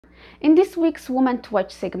In this week's Woman to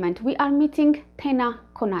Watch segment, we are meeting Tene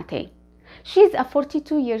Konate. She's a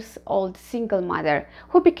 42-year-old single mother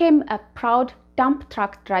who became a proud dump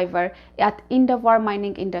truck driver at Endeavour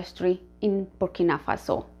Mining industry in Burkina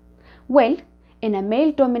Faso. Well, in a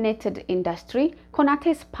male-dominated industry,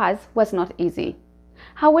 Konate's path was not easy.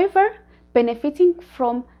 However, benefiting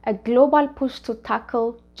from a global push to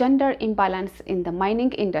tackle gender imbalance in the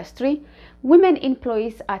mining industry, women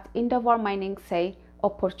employees at Endeavour Mining say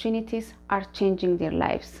opportunities are changing their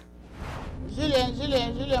lives.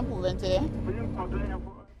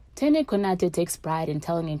 Tene Konate takes pride in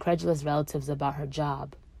telling incredulous relatives about her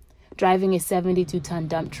job. Driving a 72-ton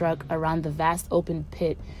dump truck around the vast open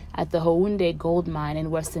pit at the Hounde gold mine in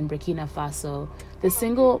western Burkina Faso, the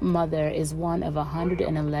single mother is one of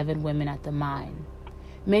 111 women at the mine,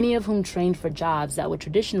 many of whom trained for jobs that would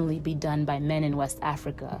traditionally be done by men in West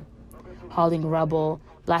Africa, hauling rubble,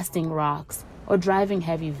 blasting rocks, or driving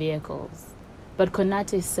heavy vehicles. But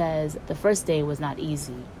Konate says the first day was not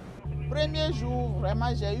easy.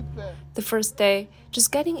 The first day,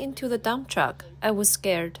 just getting into the dump truck, I was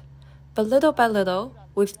scared. But little by little,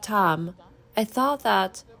 with time, I thought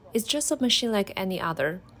that it's just a machine like any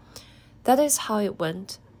other. That is how it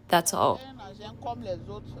went, that's all.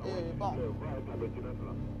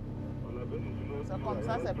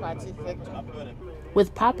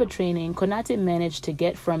 With proper training, Konate managed to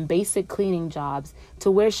get from basic cleaning jobs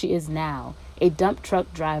to where she is now, a dump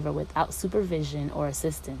truck driver without supervision or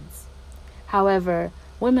assistance. However,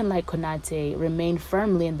 women like Konate remain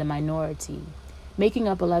firmly in the minority, making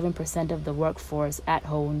up 11% of the workforce at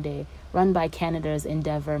Hounde, run by Canada's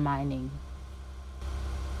Endeavour Mining.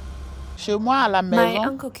 My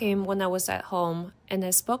uncle came when I was at home, and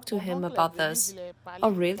I spoke to him about this.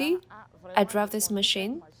 Oh, really? I drive this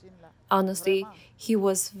machine? Honestly, he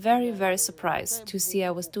was very surprised to see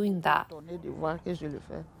I was doing that.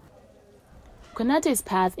 Konate's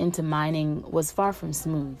path into mining was far from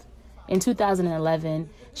smooth. In 2011,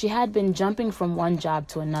 she had been jumping from one job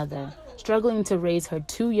to another, struggling to raise her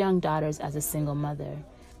 2 young daughters as a single mother.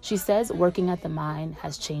 She says working at the mine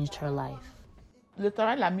has changed her life.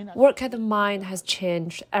 Work at the mine has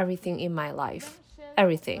changed everything in my life.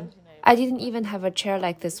 Everything. I didn't even have a chair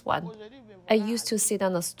like this one. I used to sit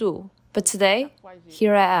on a stool. But today,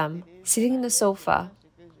 here I am, sitting in the sofa.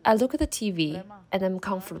 I look at the TV and I'm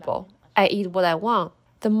comfortable. I eat what I want.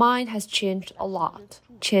 The mine has changed a lot.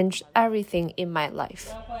 Changed everything in my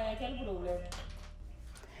life.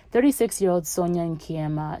 36-year-old Sonia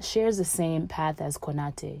Nkiema shares the same path as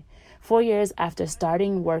Konate. 4 years after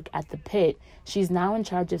starting work at the pit, she's now in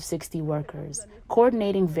charge of 60 workers,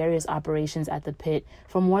 coordinating various operations at the pit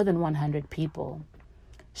for more than 100 people.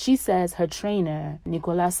 She says her trainer,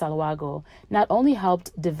 Nicolas Salwago, not only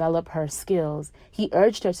helped develop her skills, he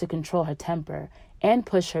urged her to control her temper and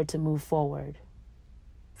push her to move forward.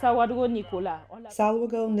 Salwago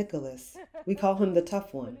Nicholas. We call him the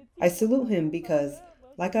tough one. I salute him because,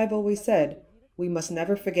 like I've always said, we must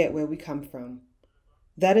never forget where we come from.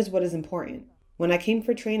 That is what is important. When I came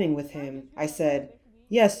for training with him, I said,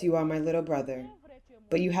 yes, you are my little brother,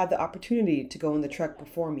 but you had the opportunity to go in the truck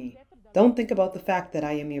before me. Don't think about the fact that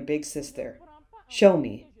I am your big sister. Show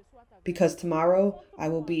me, because tomorrow I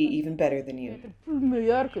will be even better than you.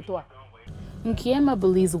 Nkiema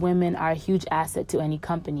believes women are a huge asset to any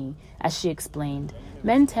company. As she explained,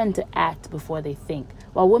 men tend to act before they think,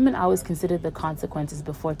 while women always consider the consequences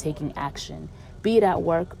before taking action, be it at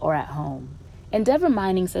work or at home. Endeavour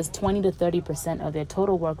Mining says 20 to 30% of their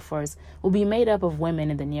total workforce will be made up of women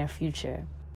in the near future.